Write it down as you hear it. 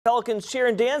Pelicans cheer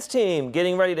and dance team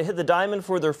getting ready to hit the diamond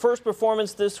for their first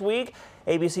performance this week.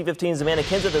 ABC 15's Amanda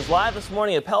Kenseth is live this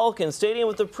morning at Pelicans Stadium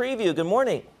with a preview. Good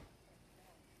morning.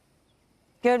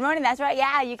 Good morning. That's right.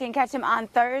 Yeah, you can catch them on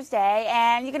Thursday,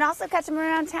 and you can also catch them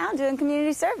around town doing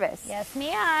community service. Yes,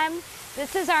 ma'am.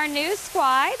 This is our new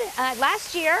squad.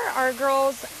 Last year, our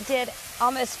girls did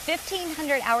almost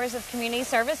 1,500 hours of community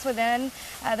service within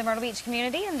the Myrtle Beach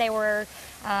community, and they were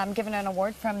given an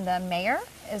award from the mayor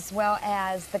as well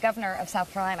as the governor of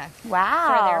South Carolina.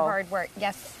 Wow. For their hard work.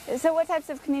 Yes. So what types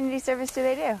of community service do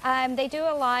they do? They do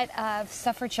a lot of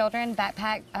stuff for children.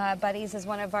 Backpack Buddies is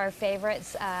one of our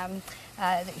favorites.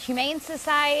 The Humane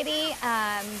Society.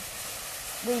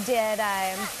 We did,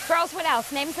 girls, what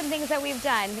else? Name some things that we've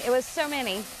done. It was so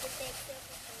many.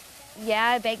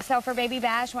 Yeah, Bake Sale for Baby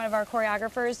Bash, one of our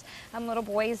choreographers, little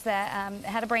boys that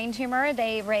had a brain tumor.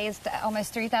 They raised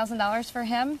almost $3,000 for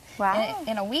him. Wow.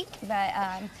 in a week. But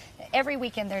every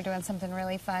weekend they're doing something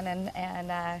really fun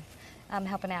and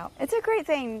helping out. It's a great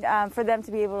thing for them to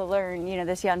be able to learn,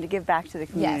 this young, to give back to the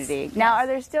community. Yes. Now, are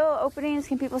there still openings?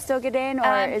 Can people still get in,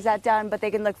 or is that done, but they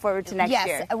can look forward to next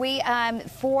year? Yes, we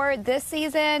for this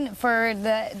season, for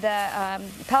the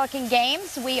Pelican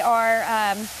games, we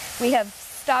have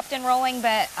stopped enrolling,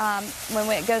 but when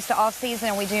it goes to off season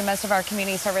and we do most of our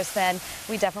community service, then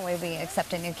we definitely will be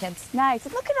accepting new kids. Nice.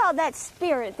 And look at all that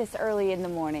spirit this early in the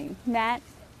morning, Matt.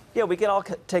 Yeah, we can all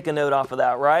take a note off of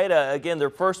that, right? Again, their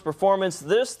first performance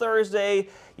this Thursday.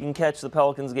 You can catch the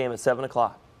Pelicans game at 7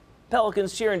 o'clock.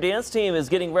 Pelicans cheer and dance team is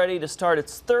getting ready to start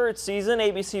its third season.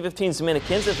 ABC 15's Amanda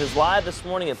Kenseth is live this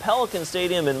morning at Pelican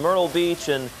Stadium in Myrtle Beach.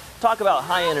 And talk about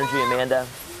high energy, Amanda.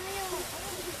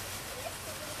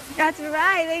 That's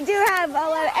right. They do have a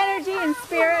lot of energy and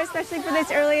spirit, especially for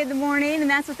this early in the morning, and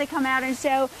that's what they come out and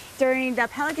show during the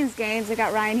Pelicans games. We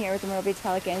got Ryan here with the Myrtle Beach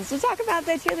Pelicans to talk about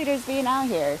the cheerleaders being out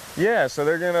here. Yeah, so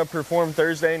they're going to perform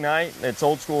Thursday night. It's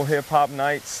old school hip hop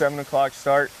night, 7 o'clock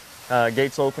start.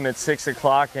 Gates open at 6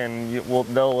 o'clock, and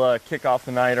they'll kick off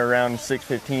the night around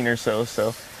 6:15 or so.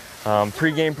 So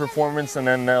pre-game performance, and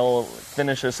then they'll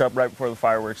finish us up right before the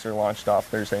fireworks are launched off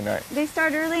Thursday night. They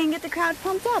start early and get the crowd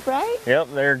pumped up, right? Yep,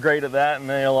 they're great at that, and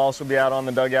they'll also be out on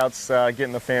the dugouts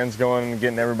getting the fans going and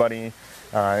getting everybody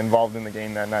involved in the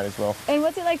game that night as well. And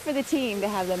what's it like for the team to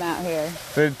have them out here?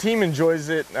 The team enjoys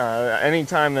it.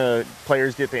 Anytime the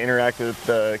players get to interact with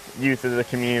the youth of the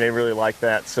community, they really like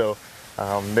that. So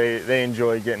they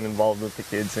enjoy getting involved with the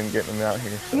kids and getting them out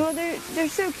here. So. Well, they're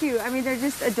so cute. I mean, they're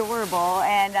just adorable.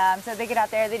 And so they get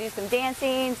out there, they do some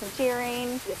dancing, some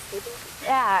cheering.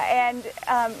 Yeah, and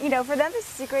for them,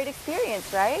 this is a great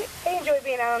experience, right? They enjoy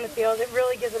being out on the field. It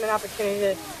really gives them an opportunity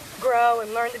to grow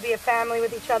and learn to be a family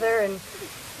with each other, and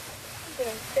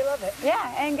they love it.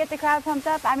 Yeah, and get the crowd pumped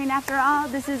up. I mean, after all,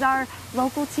 this is our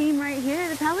local team right here,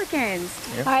 the Pelicans.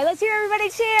 Yep. All right, let's hear everybody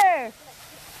cheer.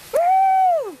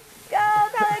 Woo! Go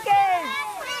Pelicans!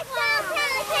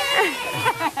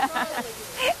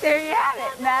 There you have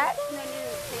it, Matt.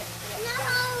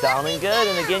 Sounding good.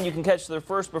 And again, you can catch their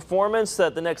first performance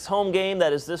at the next home game.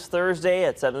 That is this Thursday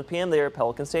at 7 p.m. there at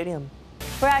Pelican Stadium.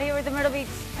 We're out here with the Myrtle Beach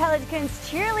Pelicans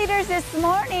cheerleaders this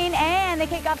morning, and they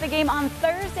kick off the game on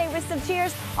Thursday with some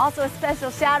cheers. Also a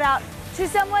special shout out to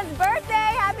someone's birthday.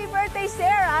 Happy birthday,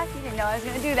 Sarah. You didn't know I was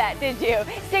going to do that, did you?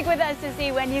 Stick with us to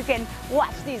see when you can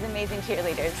watch these amazing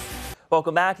cheerleaders.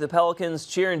 Welcome back to the Pelicans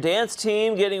cheer and dance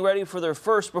team getting ready for their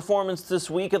first performance this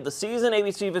week of the season.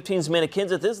 ABC 15's Amanda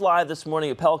Kenseth is live this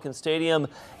morning at Pelican Stadium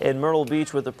in Myrtle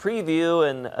Beach with a preview.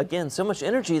 And again, so much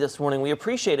energy this morning. We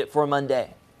appreciate it for a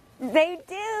Monday. They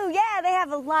do, yeah. They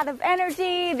have a lot of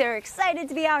energy. They're excited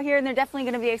to be out here, and they're definitely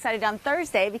going to be excited on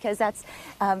Thursday because that's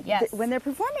when they're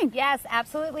performing. Yes,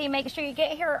 absolutely. Make sure you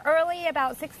get here early,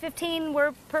 about 6:15.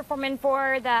 We're performing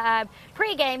for the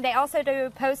pregame. They also do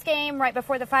postgame right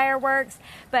before the fireworks.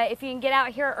 But if you can get out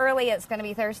here early, it's going to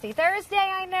be Thursday.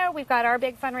 I know we've got our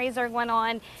big fundraiser going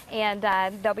on, and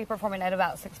they'll be performing at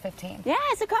about 6:15. Yeah,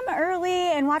 so come early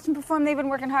and watch them perform. They've been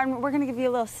working hard, and we're going to give you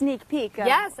a little sneak peek of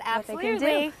yes, absolutely. What they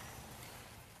can do.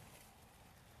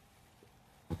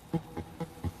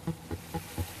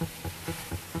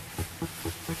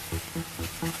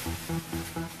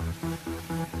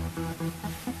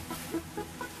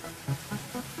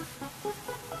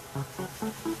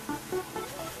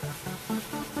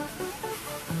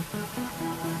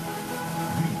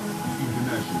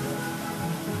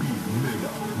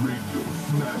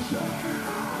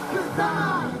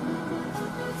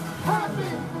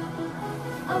 Having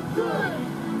a good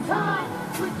time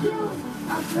with you,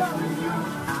 I'm telling you.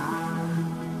 I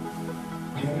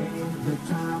had the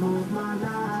time of my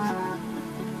life,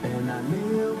 and I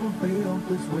never felt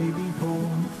this way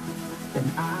before.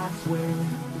 And I swear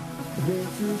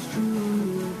This is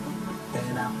true,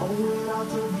 and I owe it all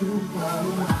to you. Oh,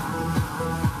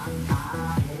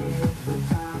 I had the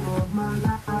time of my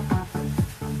life,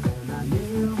 and I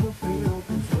never felt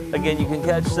this way. Again, you can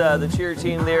catch the cheer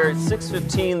team there at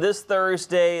 6:15 this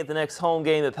Thursday at the next home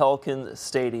game at Pelicans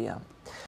Stadium.